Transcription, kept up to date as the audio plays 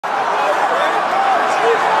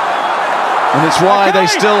And it's why they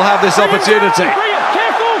still have this opportunity.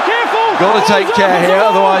 Got to take care here,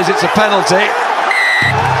 otherwise it's a penalty.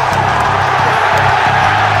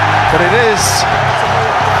 But it is,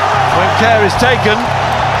 when care is taken,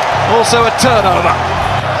 also a turnover.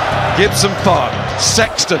 Gibson Park,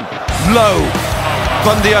 Sexton, low.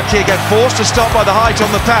 Bundyaki again forced to stop by the height on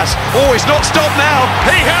the pass. Oh, he's not stopped now.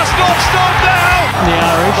 He has not stopped now. The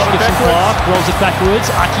Irish, Gibson Park rolls it backwards.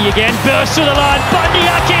 Aki again bursts through the line.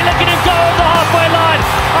 Bundyaki looking to go over the halfway line.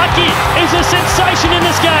 Aki is a sensation in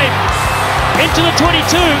this game. Into the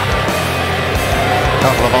 22.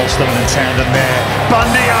 Couple of Ulstermen in tandem there.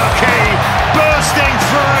 Bundyaki bursting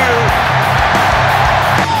through.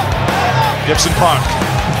 Gibson Park.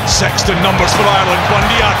 Sexton numbers for Ireland.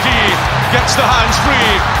 Bundyaki gets the hands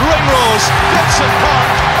free. Ringrose. Gibson Park.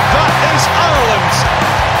 That is Ireland.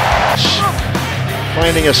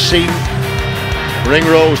 Finding a seam.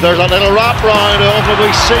 Ringrose. There's a little wrap round.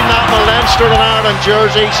 We've seen that in the Leinster and Ireland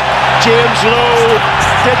jerseys. James Lowe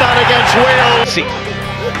did that against Wales.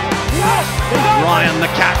 Ryan, the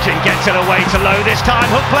captain, gets it away to Lowe this time.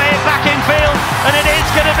 He'll play it back in field, and it is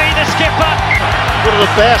going to be the skipper. One of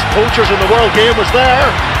the best poachers in the world game was there.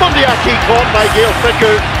 Bundyaki caught by Gail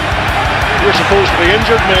Fickou. You're supposed to be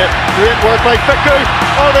injured, mate. Great work by Fickou.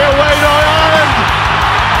 Oh, they're away now, Ireland.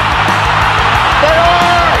 They are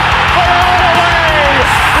away.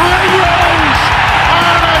 Ringrose.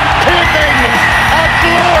 Ireland taking a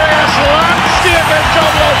glorious landscape in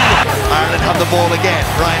Dublin. Ireland have the ball again.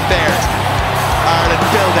 Ryan Baird. Ireland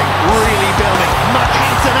building, really building. Mac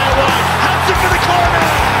Hansen out wide. Hansen for the corner.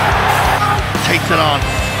 Takes it on.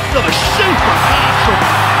 Another super pass from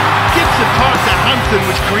Gibson Park to Hansen,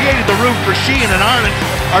 which created the room for Sheehan, and Ireland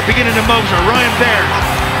are beginning to motor. Ryan Baird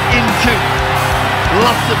into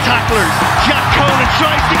lots of tacklers. Jack Conan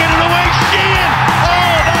tries to get it away. Sheehan!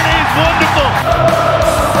 Oh, that is wonderful!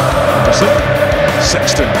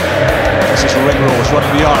 Sexton. This is Ringrose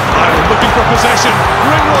running the arc. Ireland looking for possession.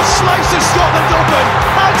 Ringrose slices Scotland open.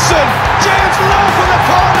 Hansen. James Lowe for the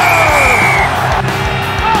corner.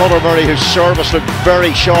 Conor Murray, whose service looked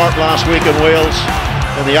very sharp last week in Wales.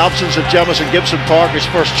 In the absence of Jamison Gibson Park, his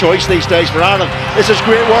first choice these days for Ireland. This is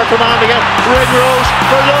great work from Andy again. Ringrose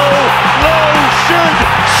for Lowe. Lowe should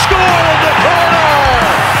score in the corner.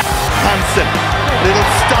 Hansen. A little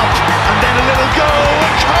stop and then a little go.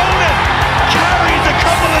 And Conan carries a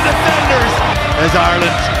couple of defenders as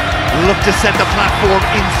Ireland look to set the platform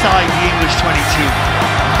inside the English 22.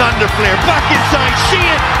 Van der Fleer back inside.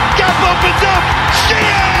 Sheehan. Gap opens up.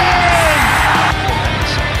 Sheehan!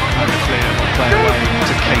 Van der Fleer will play away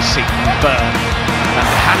to Casey Byrne. And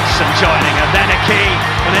Hansen joining, and then a key.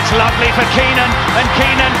 And it's lovely for Keenan. And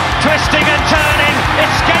Keenan twisting and turning,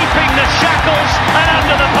 escaping the shackles and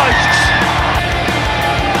under the posts.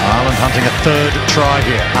 Ireland hunting a third try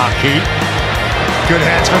here. Aki. Good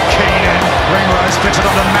hands from Keenan. Ringrose flicks it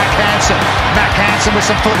onto Mac Hansen. Mac Hansen with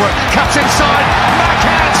some footwork. Cuts inside. Mac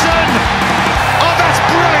Hansen. Oh, that's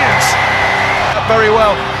brilliant. Very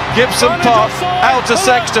well. Gibson Park out to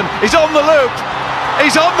Sexton. He's on the loop.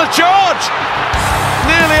 He's on the charge.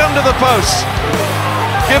 Nearly under the post.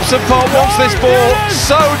 Gibson Park wants this ball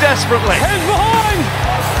so desperately.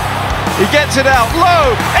 He gets it out.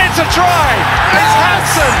 Low. It's a try. It's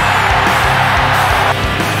Hansen.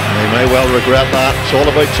 They may well regret that. It's all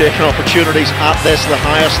about taking opportunities at this, the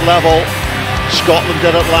highest level. Scotland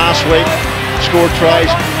did it last week. Scored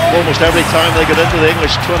tries almost every time they got into the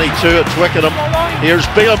English 22 at Twickenham. Here's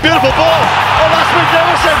Beale, beautiful ball. Oh, that's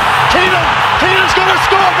magnificent. Keenan's going to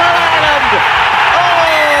score for Ireland. Oh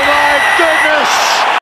my goodness.